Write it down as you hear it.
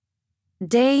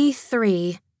Day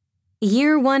 3,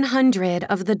 Year 100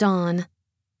 of the Dawn.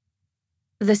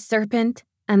 The Serpent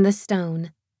and the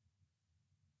Stone.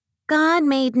 God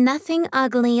made nothing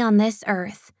ugly on this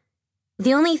earth.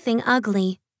 The only thing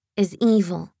ugly is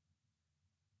evil.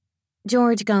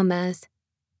 George Gomez,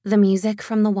 The Music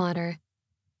from the Water.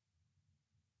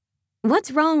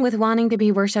 What's wrong with wanting to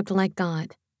be worshipped like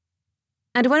God?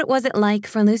 And what was it like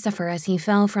for Lucifer as he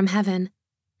fell from heaven?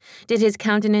 Did his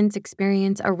countenance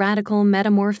experience a radical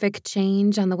metamorphic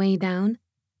change on the way down?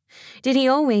 Did he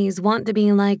always want to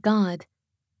be like God?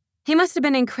 He must have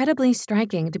been incredibly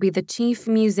striking to be the chief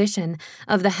musician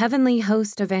of the heavenly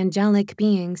host of angelic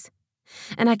beings,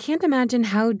 and I can't imagine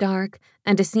how dark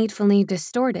and deceitfully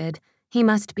distorted he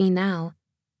must be now.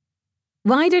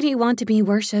 Why did he want to be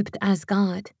worshipped as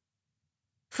God?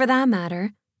 For that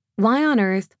matter, why on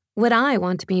earth would I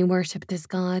want to be worshipped as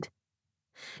God?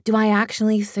 Do I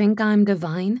actually think I'm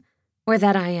divine, or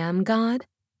that I am God?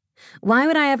 Why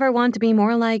would I ever want to be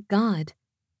more like God?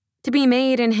 To be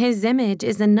made in His image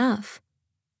is enough.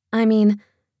 I mean,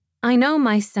 I know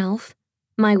myself,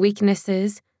 my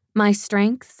weaknesses, my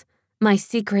strengths, my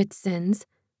secret sins,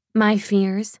 my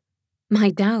fears, my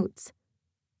doubts.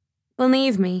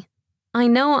 Believe me, I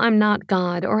know I'm not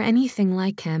God or anything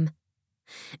like Him.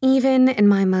 Even in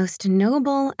my most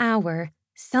noble hour,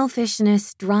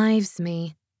 selfishness drives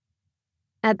me.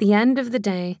 At the end of the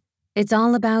day, it's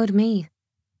all about me.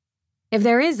 If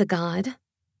there is a God,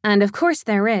 and of course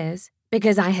there is,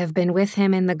 because I have been with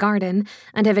Him in the garden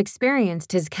and have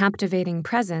experienced His captivating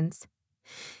presence,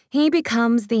 He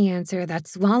becomes the answer that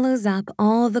swallows up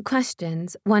all the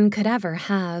questions one could ever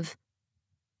have.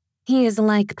 He is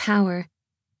like power,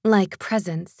 like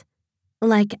presence,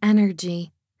 like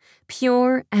energy,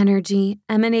 pure energy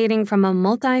emanating from a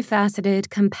multifaceted,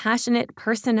 compassionate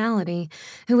personality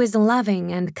who is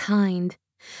loving and kind,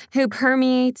 who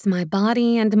permeates my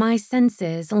body and my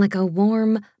senses like a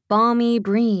warm, balmy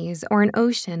breeze or an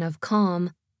ocean of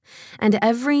calm. And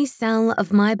every cell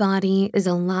of my body is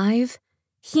alive,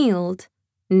 healed,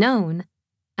 known,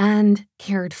 and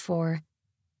cared for.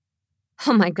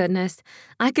 Oh my goodness,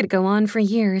 I could go on for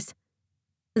years.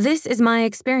 This is my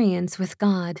experience with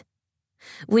God.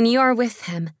 When you are with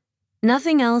Him,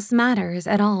 nothing else matters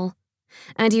at all,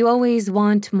 and you always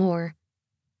want more.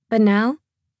 But now,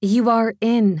 you are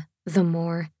in the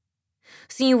more.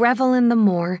 So you revel in the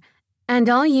more, and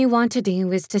all you want to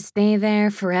do is to stay there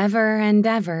forever and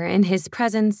ever in His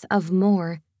presence of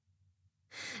more.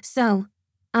 So,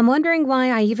 I'm wondering why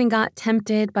I even got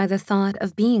tempted by the thought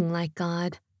of being like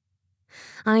God.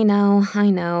 I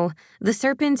know, the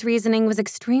serpent's reasoning was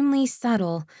extremely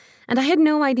subtle, and I had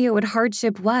no idea what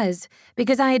hardship was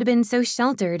because I had been so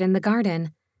sheltered in the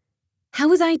garden. How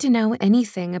was I to know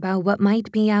anything about what might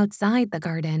be outside the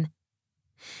garden?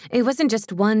 It wasn't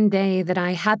just one day that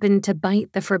I happened to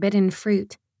bite the forbidden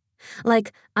fruit.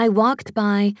 Like, I walked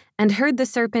by and heard the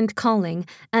serpent calling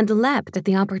and leapt at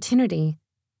the opportunity.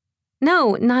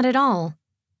 No, not at all.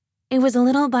 It was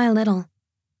little by little,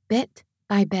 bit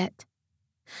by bit.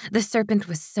 The serpent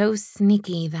was so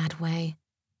sneaky that way.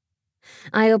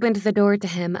 I opened the door to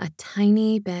him a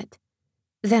tiny bit,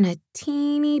 then a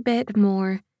teeny bit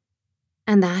more,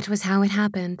 and that was how it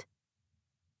happened.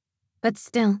 But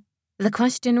still, the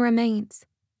question remains.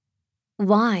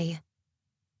 Why?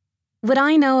 What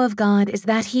I know of God is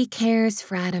that He cares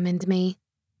for Adam and me,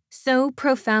 so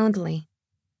profoundly.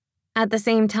 At the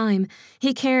same time,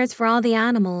 He cares for all the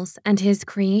animals and His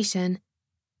creation.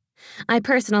 I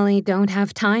personally don't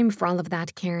have time for all of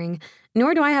that caring,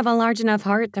 nor do I have a large enough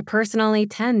heart to personally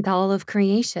tend to all of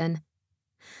creation.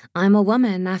 I'm a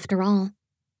woman, after all.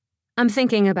 I'm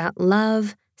thinking about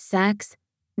love, sex,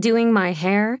 doing my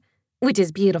hair, which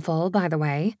is beautiful, by the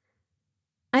way.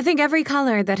 I think every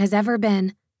color that has ever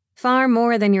been, far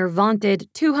more than your vaunted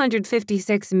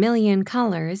 256 million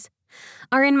colors,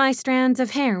 are in my strands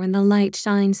of hair when the light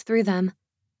shines through them.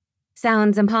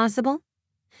 Sounds impossible?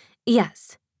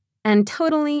 Yes, and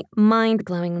totally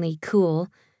mind-blowingly cool.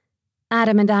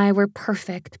 Adam and I were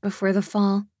perfect before the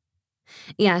fall.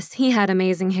 Yes, he had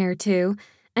amazing hair too,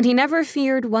 and he never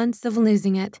feared once of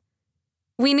losing it.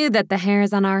 We knew that the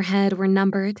hairs on our head were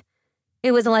numbered.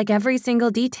 It was like every single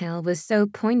detail was so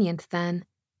poignant then.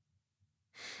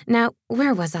 Now,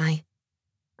 where was I?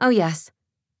 Oh yes.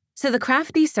 So the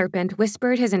crafty serpent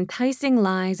whispered his enticing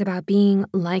lies about being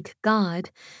like God,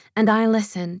 and I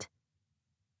listened.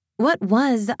 What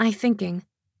was I thinking?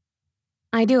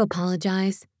 I do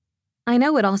apologize. I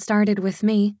know it all started with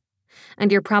me,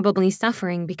 and you're probably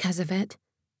suffering because of it.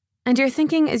 And you're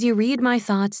thinking as you read my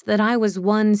thoughts that I was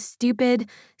one stupid,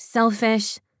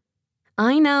 selfish...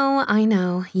 I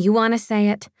know, you want to say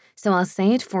it, so I'll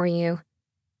say it for you.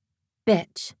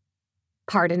 bitch.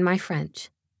 Pardon my French.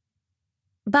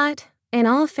 But, in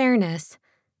all fairness,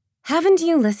 haven't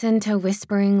you listened to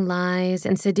whispering lies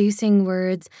and seducing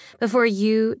words before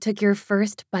you took your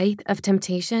first bite of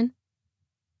temptation?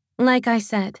 Like I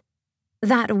said,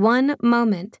 that one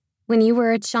moment when you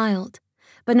were a child,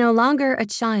 but no longer a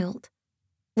child,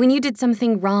 when you did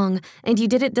something wrong and you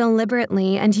did it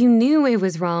deliberately and you knew it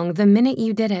was wrong the minute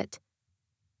you did it.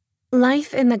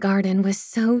 Life in the garden was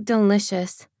so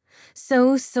delicious,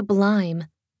 so sublime.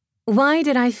 Why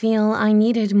did I feel I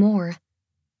needed more?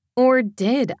 Or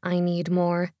did I need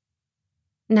more?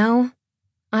 No,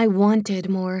 I wanted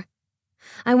more.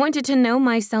 I wanted to know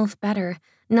myself better,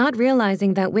 not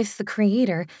realizing that with the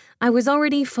Creator, I was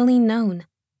already fully known.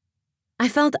 I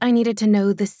felt I needed to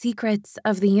know the secrets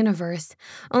of the universe,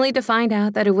 only to find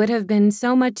out that it would have been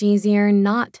so much easier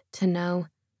not to know.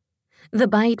 The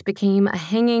bite became a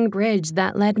hanging bridge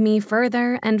that led me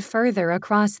further and further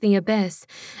across the abyss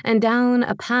and down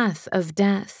a path of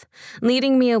death,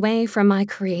 leading me away from my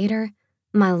Creator,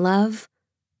 my love,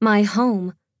 my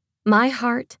home, my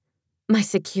heart, my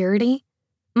security,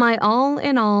 my all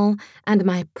in all, and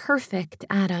my perfect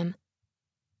Adam.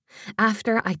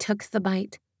 After I took the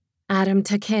bite, Adam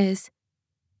took his.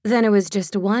 Then it was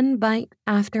just one bite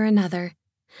after another,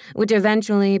 which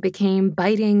eventually became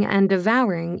biting and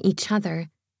devouring each other.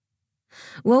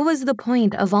 What was the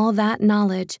point of all that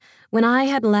knowledge when I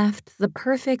had left the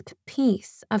perfect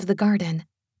peace of the garden?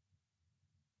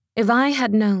 If I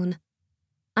had known,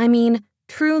 I mean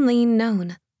truly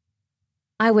known,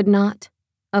 I would not,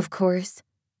 of course,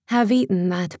 have eaten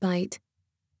that bite.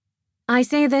 I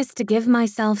say this to give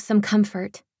myself some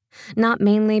comfort, not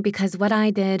mainly because what I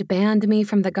did banned me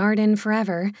from the garden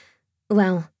forever.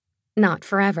 Well, not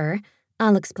forever.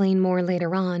 I'll explain more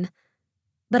later on.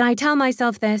 But I tell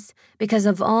myself this because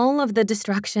of all of the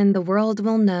destruction the world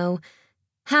will know,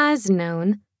 has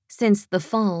known, since the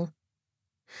fall.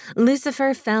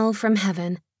 Lucifer fell from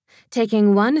heaven,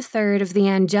 taking 1/3 of the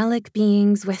angelic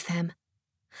beings with him.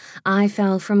 I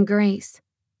fell from grace.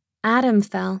 Adam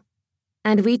fell,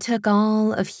 and we took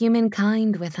all of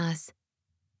humankind with us.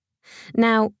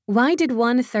 Now, why did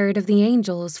 1/3 of the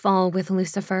angels fall with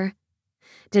Lucifer?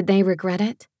 Did they regret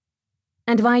it?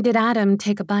 And why did Adam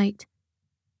take a bite?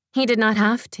 He did not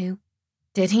have to,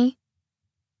 did he?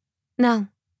 No,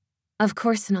 of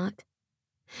course not.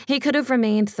 He could have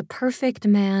remained the perfect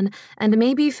man and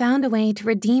maybe found a way to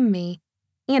redeem me.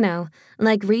 You know,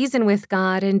 like reason with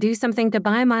God and do something to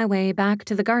buy my way back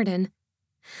to the garden.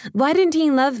 Why didn't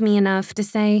he love me enough to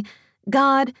say,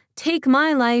 God, take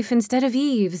my life instead of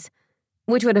Eve's?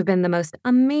 Which would have been the most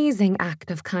amazing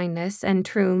act of kindness and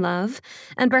true love,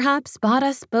 and perhaps bought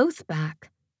us both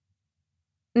back.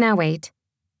 Now wait.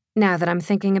 Now that I'm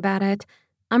thinking about it,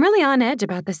 I'm really on edge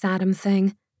about this Adam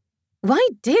thing. Why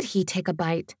did he take a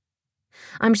bite?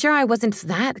 I'm sure I wasn't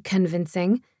that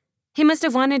convincing. He must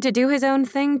have wanted to do his own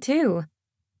thing, too.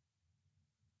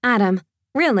 Adam,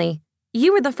 really,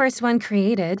 you were the first one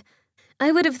created.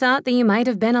 I would have thought that you might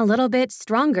have been a little bit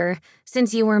stronger,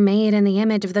 since you were made in the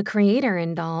image of the Creator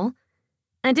and all.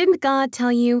 And didn't God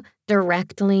tell you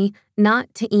directly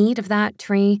not to eat of that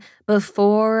tree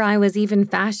before I was even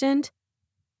fashioned?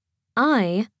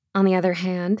 I, on the other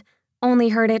hand, only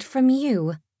heard it from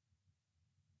you.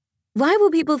 Why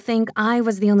will people think I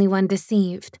was the only one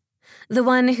deceived? The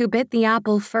one who bit the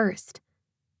apple first?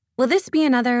 Will this be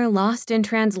another lost in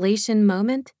translation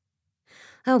moment?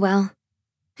 Oh well,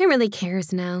 who really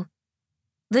cares now?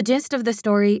 The gist of the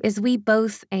story is we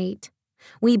both ate.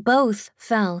 We both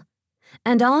fell.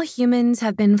 And all humans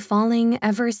have been falling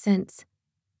ever since.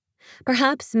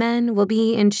 Perhaps men will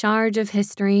be in charge of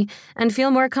history and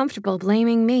feel more comfortable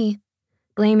blaming me,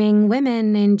 blaming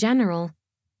women in general.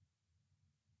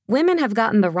 Women have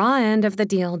gotten the raw end of the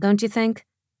deal, don't you think?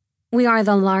 We are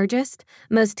the largest,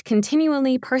 most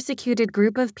continually persecuted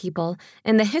group of people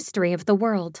in the history of the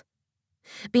world.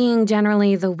 Being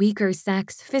generally the weaker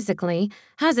sex physically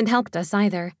hasn't helped us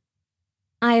either.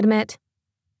 I admit,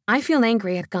 I feel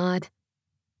angry at God.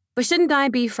 But shouldn't I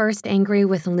be first angry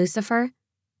with Lucifer?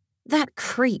 That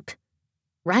creep,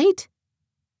 right?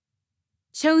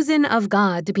 Chosen of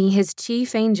God to be his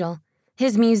chief angel,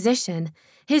 his musician,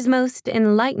 his most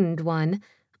enlightened one,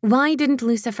 why didn't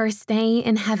Lucifer stay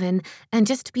in heaven and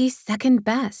just be second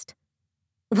best?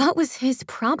 What was his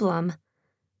problem?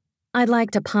 I'd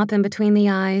like to pop him between the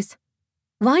eyes.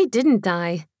 Why didn't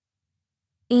I?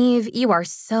 Eve, you are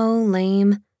so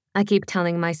lame, I keep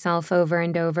telling myself over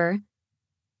and over.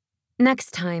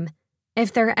 Next time,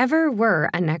 if there ever were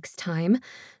a next time,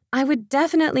 I would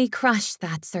definitely crush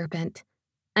that serpent.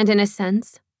 And in a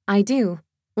sense, I do,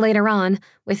 later on,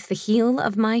 with the heel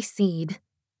of my seed.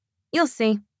 You'll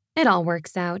see, it all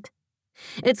works out.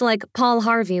 It's like Paul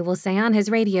Harvey will say on his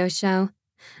radio show,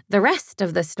 the rest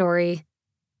of the story.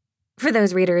 For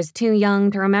those readers too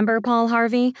young to remember Paul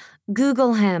Harvey,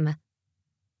 Google him.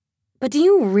 But do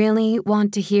you really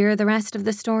want to hear the rest of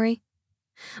the story?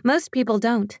 Most people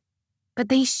don't, but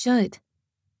they should.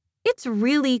 It's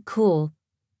really cool.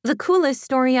 The coolest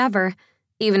story ever,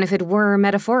 even if it were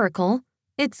metaphorical.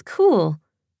 It's cool.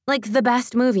 Like the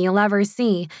best movie you'll ever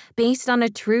see, based on a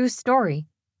true story.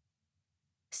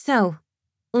 So,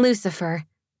 Lucifer,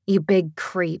 you big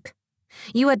creep.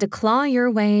 You had to claw your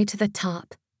way to the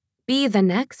top. Be the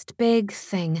next big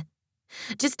thing.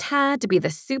 Just had to be the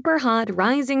super hot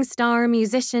rising star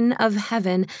musician of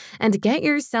heaven and get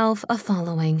yourself a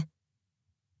following.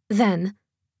 Then,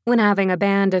 when having a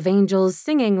band of angels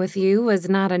singing with you was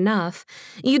not enough,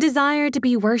 you desired to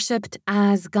be worshipped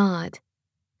as God.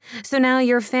 So now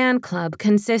your fan club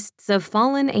consists of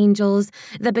fallen angels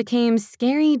that became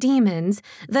scary demons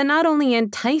that not only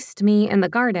enticed me in the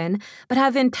garden, but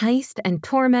have enticed and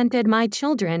tormented my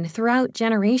children throughout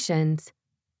generations.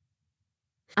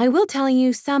 I will tell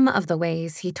you some of the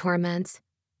ways he torments.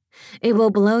 It will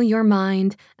blow your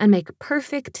mind and make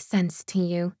perfect sense to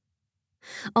you.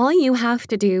 All you have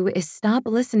to do is stop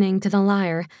listening to the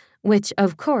liar, which,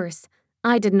 of course,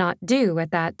 I did not do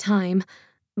at that time,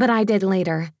 but I did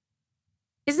later.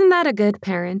 Isn't that a good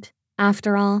parent,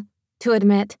 after all, to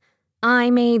admit,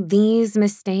 I made these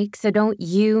mistakes, so don't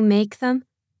you make them?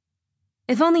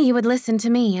 If only you would listen to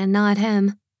me and not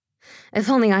him. If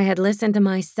only I had listened to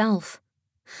myself.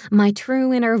 My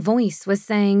true inner voice was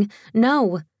saying,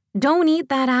 no, don't eat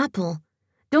that apple.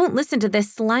 Don't listen to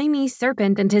this slimy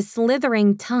serpent and his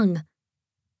slithering tongue.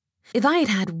 If I had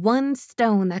had one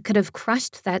stone that could have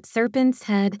crushed that serpent's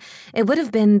head, it would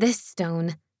have been this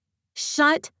stone.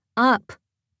 Shut up.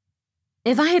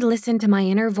 If I had listened to my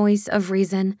inner voice of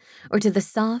reason, or to the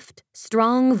soft,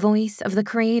 strong voice of the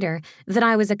Creator that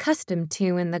I was accustomed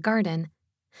to in the garden,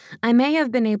 I may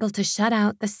have been able to shut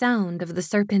out the sound of the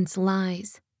serpent's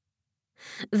lies.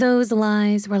 Those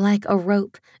lies were like a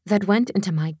rope that went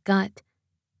into my gut,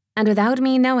 and without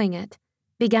me knowing it,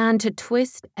 began to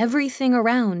twist everything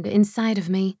around inside of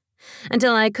me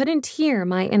until I couldn't hear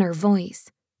my inner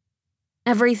voice.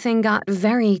 Everything got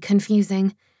very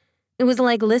confusing. It was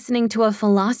like listening to a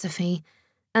philosophy,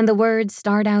 and the words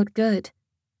start out good,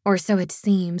 or so it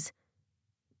seems.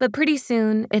 But pretty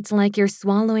soon, it's like you're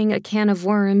swallowing a can of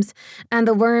worms, and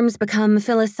the worms become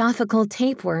philosophical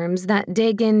tapeworms that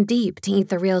dig in deep to eat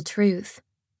the real truth.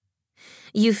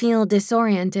 You feel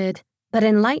disoriented, but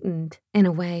enlightened in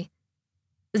a way.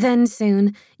 Then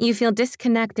soon, you feel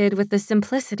disconnected with the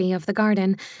simplicity of the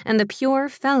garden and the pure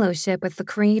fellowship with the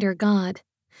Creator God,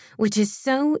 which is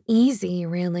so easy,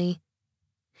 really.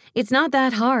 It's not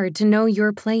that hard to know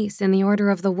your place in the order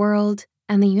of the world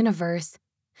and the universe.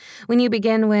 When you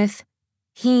begin with,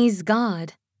 He's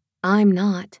God, I'm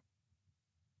not.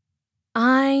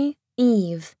 I,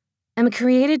 Eve, am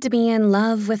created to be in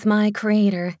love with my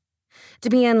Creator, to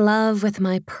be in love with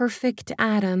my perfect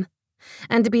Adam,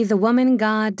 and to be the woman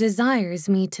God desires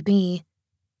me to be.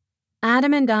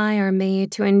 Adam and I are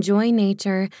made to enjoy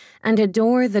nature and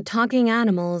adore the talking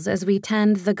animals as we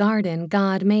tend the garden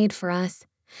God made for us,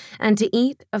 and to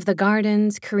eat of the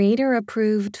garden's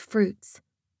Creator-approved fruits.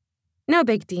 No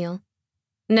big deal.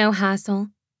 No hassle,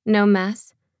 no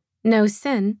mess, no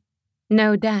sin,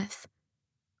 no death.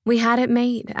 We had it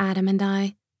made, Adam and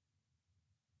I.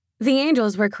 The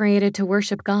angels were created to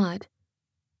worship God.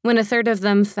 When a third of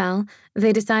them fell,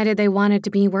 they decided they wanted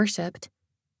to be worshipped.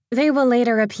 They will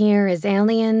later appear as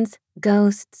aliens,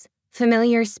 ghosts,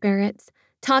 familiar spirits,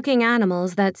 talking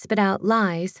animals that spit out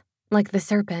lies, like the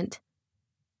serpent.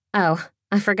 Oh,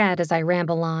 I forget as I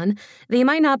ramble on, they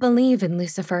might not believe in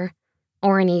Lucifer,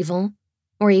 or in evil,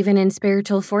 or even in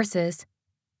spiritual forces.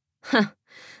 Huh,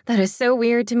 that is so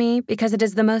weird to me because it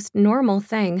is the most normal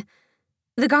thing.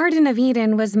 The Garden of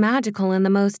Eden was magical in the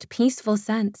most peaceful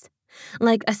sense,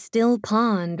 like a still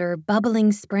pond or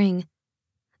bubbling spring.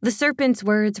 The serpent's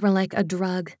words were like a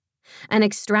drug, an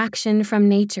extraction from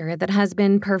nature that has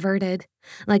been perverted,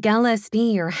 like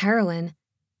LSD or heroin.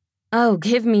 Oh,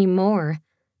 give me more.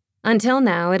 Until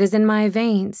now, it is in my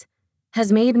veins,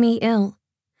 has made me ill,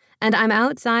 and I'm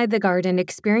outside the garden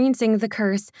experiencing the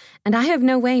curse, and I have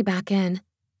no way back in.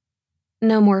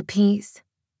 No more peace.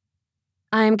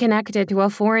 I am connected to a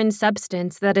foreign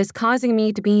substance that is causing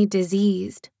me to be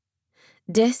diseased,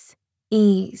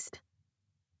 diseased.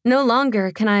 No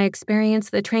longer can I experience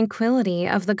the tranquility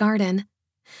of the garden.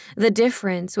 The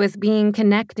difference with being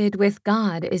connected with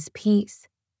God is peace,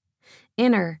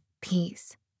 inner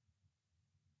peace.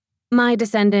 My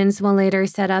descendants will later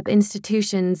set up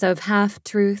institutions of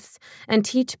half-truths and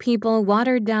teach people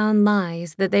watered-down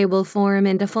lies that they will form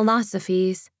into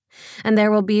philosophies, and there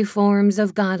will be forms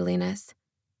of godliness.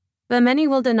 But many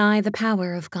will deny the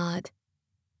power of God.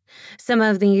 Some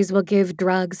of these will give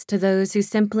drugs to those who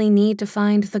simply need to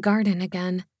find the garden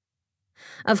again.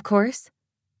 Of course,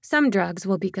 some drugs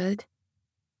will be good,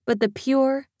 but the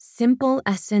pure, simple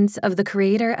essence of the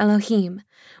Creator Elohim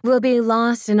will be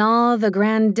lost in all the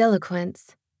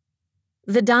grandiloquence.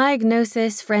 The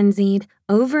diagnosis-frenzied,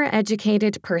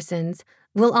 overeducated persons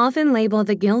will often label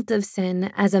the guilt of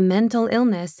sin as a mental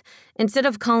illness instead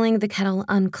of calling the kettle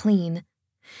unclean,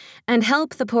 and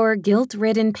help the poor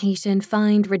guilt-ridden patient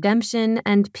find redemption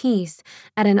and peace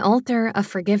at an altar of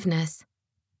forgiveness.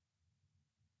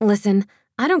 Listen,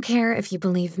 I don't care if you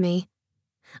believe me.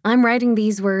 I'm writing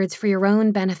these words for your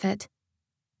own benefit.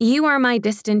 You are my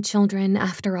distant children,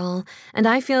 after all, and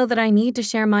I feel that I need to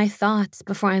share my thoughts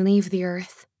before I leave the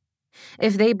earth.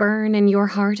 If they burn in your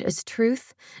heart as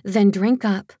truth, then drink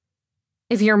up.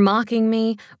 If you're mocking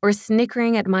me or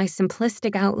snickering at my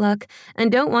simplistic outlook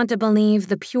and don't want to believe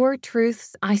the pure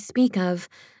truths I speak of,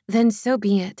 then so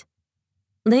be it.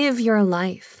 Live your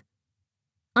life.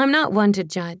 I'm not one to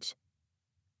judge.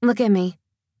 Look at me.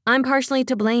 I'm partially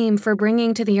to blame for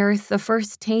bringing to the earth the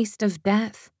first taste of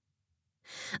death.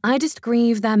 I just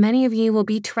grieve that many of you will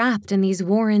be trapped in these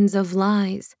warrens of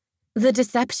lies. The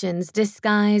deceptions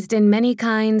disguised in many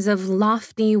kinds of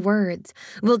lofty words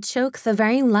will choke the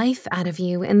very life out of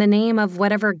you in the name of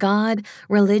whatever God,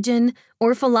 religion,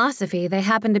 or philosophy they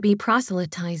happen to be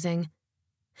proselytizing.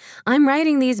 I'm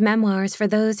writing these memoirs for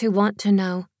those who want to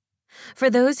know, for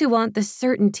those who want the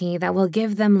certainty that will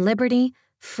give them liberty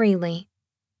freely.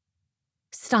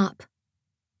 Stop.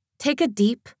 Take a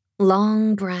deep,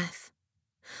 long breath.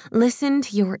 Listen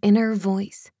to your inner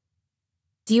voice.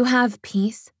 Do you have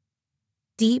peace?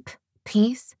 Deep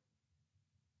peace?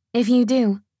 If you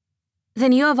do,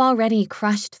 then you have already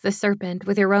crushed the serpent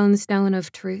with your own stone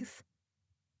of truth.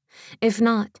 If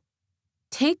not,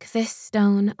 take this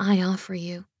stone I offer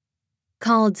you,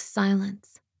 called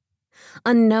silence,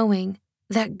 unknowing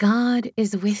that God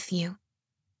is with you.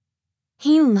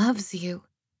 He loves you.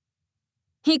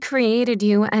 He created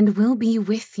you and will be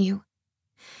with you.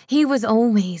 He was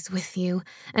always with you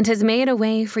and has made a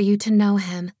way for you to know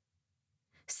him.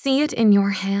 See it in your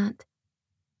hand,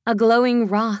 a glowing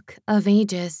rock of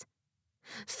ages.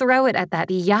 Throw it at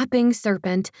that yapping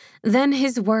serpent, then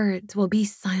his words will be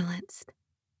silenced.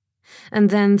 And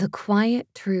then the quiet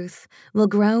truth will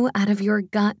grow out of your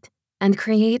gut and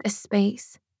create a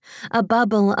space, a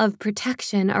bubble of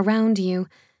protection around you,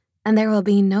 and there will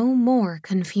be no more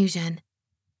confusion.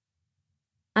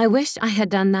 I wish I had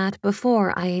done that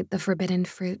before I ate the forbidden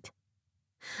fruit.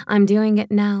 I'm doing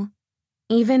it now,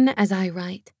 even as I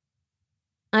write.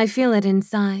 I feel it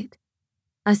inside,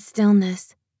 a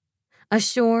stillness, a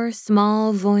sure,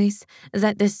 small voice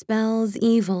that dispels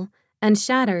evil and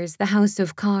shatters the house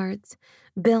of cards,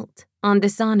 built on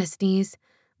dishonesties,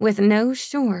 with no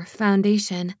sure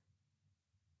foundation.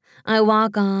 I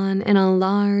walk on in a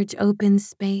large open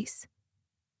space.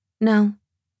 No,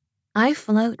 I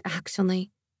float, actually.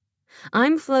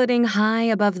 I'm floating high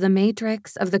above the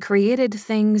matrix of the created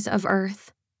things of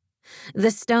earth.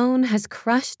 The stone has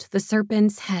crushed the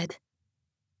serpent's head.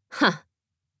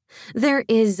 There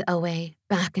is a way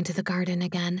back into the garden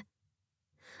again.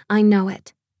 I know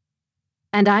it,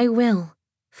 and I will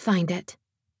find it.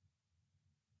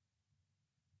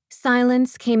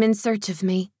 Silence came in search of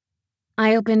me.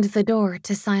 I opened the door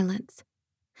to silence.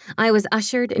 I was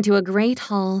ushered into a great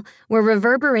hall where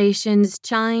reverberations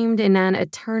chimed in an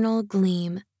eternal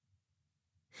gleam.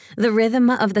 The rhythm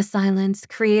of the silence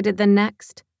created the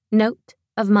next note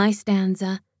of my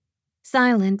stanza.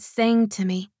 Silence sang to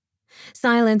me.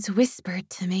 Silence whispered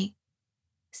to me.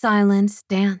 Silence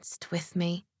danced with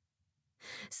me.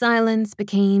 Silence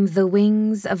became the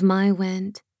wings of my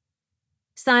wind.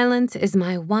 Silence is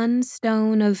my one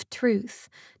stone of truth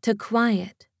to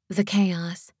quiet the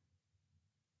chaos.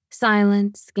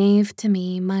 Silence gave to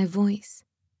me my voice.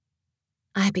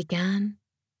 I began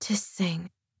to sing.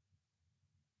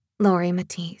 Laurie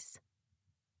Matisse.